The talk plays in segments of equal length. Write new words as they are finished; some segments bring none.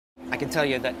I can tell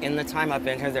you that in the time I've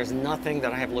been here, there's nothing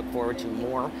that I have looked forward to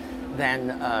more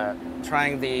than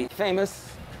trying the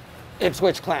famous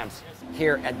Ipswich clams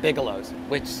here at Bigelow's,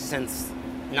 which since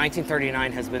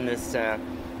 1939 has been this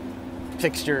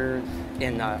fixture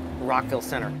in Rockville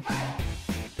Centre.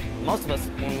 Most of us,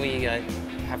 when we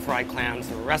have fried clams,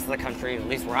 the rest of the country, at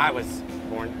least where I was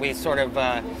born, we sort of,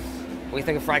 we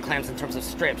think of fried clams in terms of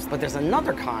strips, but there's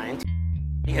another kind,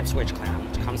 the Ipswich clam,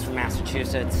 which comes from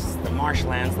Massachusetts, the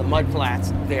marshlands, the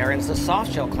mudflats there, and it's a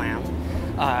soft shell clam,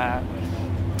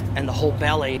 and the whole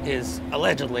belly is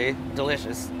allegedly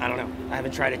delicious. I don't know, I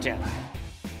haven't tried it yet.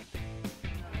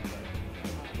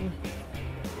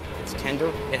 It's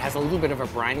tender, it has a little bit of a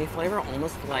briny flavor,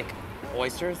 almost like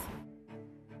oysters.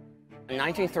 In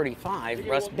 1935,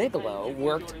 Russ Bigelow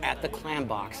worked at the clam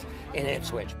box in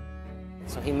Ipswich.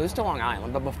 So he moves to Long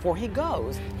Island, but before he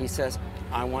goes, he says,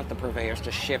 I want the purveyors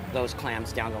to ship those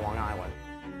clams down to Long Island.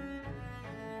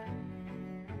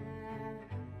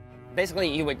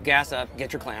 Basically, you would gas up,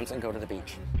 get your clams, and go to the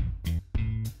beach.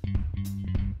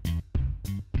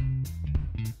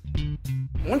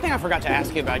 One thing I forgot to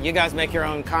ask you about, you guys make your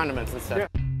own condiments and stuff. Yeah.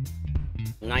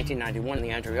 In 1991, the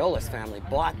Andreolis family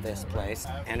bought this place,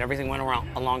 and everything went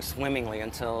along swimmingly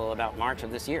until about March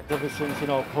of this year. Ever since,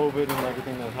 COVID and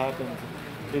everything that happened,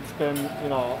 it's been,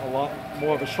 a lot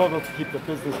more of a struggle to keep the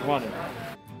business running.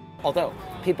 Although,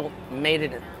 people made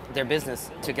it their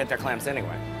business to get their clams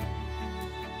anyway.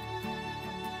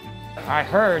 I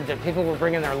heard that people were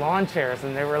bringing their lawn chairs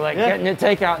and they were getting a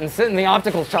takeout and sitting in the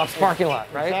optical shop's parking lot,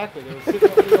 right? Exactly, they were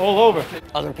sitting all over.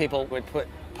 Other people would put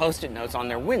Post-it notes on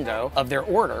their window of their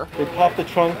order. They pop the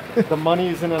trunk, the money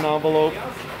is in an envelope,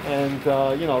 and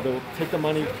they'll take the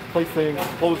money, place things,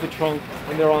 close the trunk,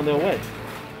 and they're on their way.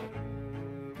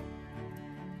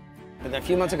 But a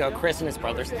few months ago, Chris and his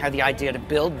brothers had the idea to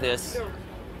build this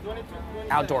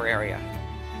outdoor area.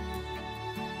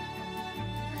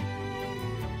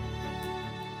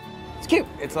 It's cute.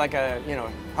 It's like a,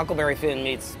 Huckleberry Finn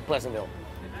meets Pleasantville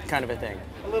kind of a thing.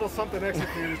 A little something extra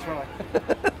for you to try.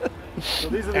 So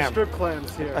these are the strip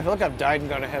clams here. I feel like I've died and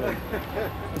gone to heaven.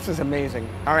 This is amazing.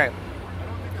 All right,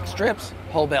 strips,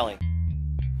 whole belly.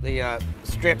 The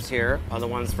strips here are the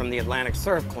ones from the Atlantic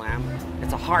surf clam.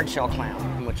 It's a hard shell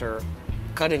clam, which are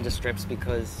cut into strips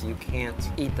because you can't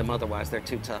eat them otherwise, they're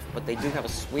too tough. But they do have a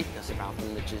sweetness about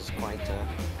them, which is quite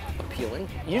appealing.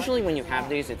 Usually when you have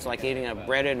these, it's like eating a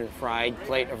breaded and fried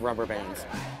plate of rubber bands.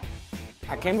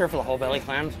 I came here for the whole belly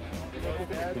clams,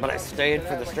 but I stayed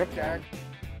for the strip clam.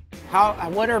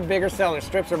 What are bigger sellers,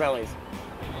 strips or bellies?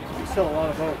 We sell a lot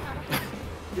of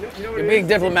both. You're being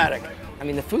diplomatic. I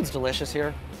mean, the food's delicious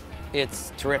here.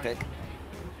 It's terrific.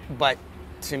 But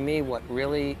to me, what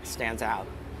really stands out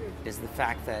is the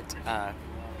fact that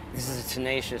this is a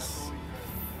tenacious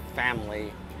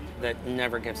family that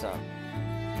never gives up.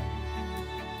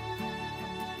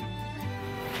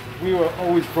 We were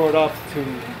always brought up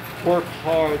to work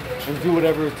hard and do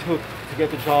whatever it took to get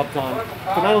the job done.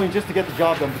 But not only just to get the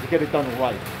job done, but to get it done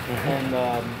right. And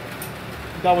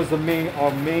that was our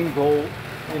main goal,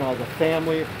 as a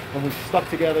family. And we stuck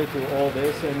together through all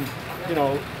this. And,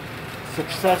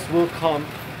 success will come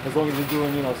as long as you're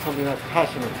doing, something that's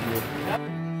passionate to you.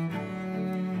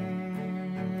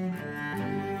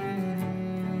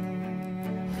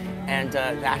 And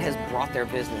that has brought their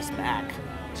business back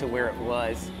to where it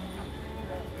was,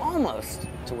 almost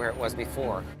to where it was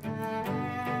before.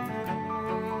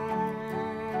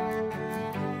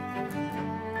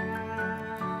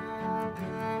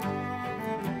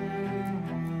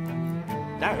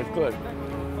 That is good.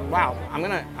 Wow, I'm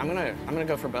gonna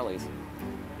go for bellies.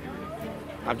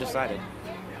 I've decided,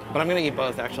 but I'm gonna eat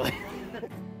both actually.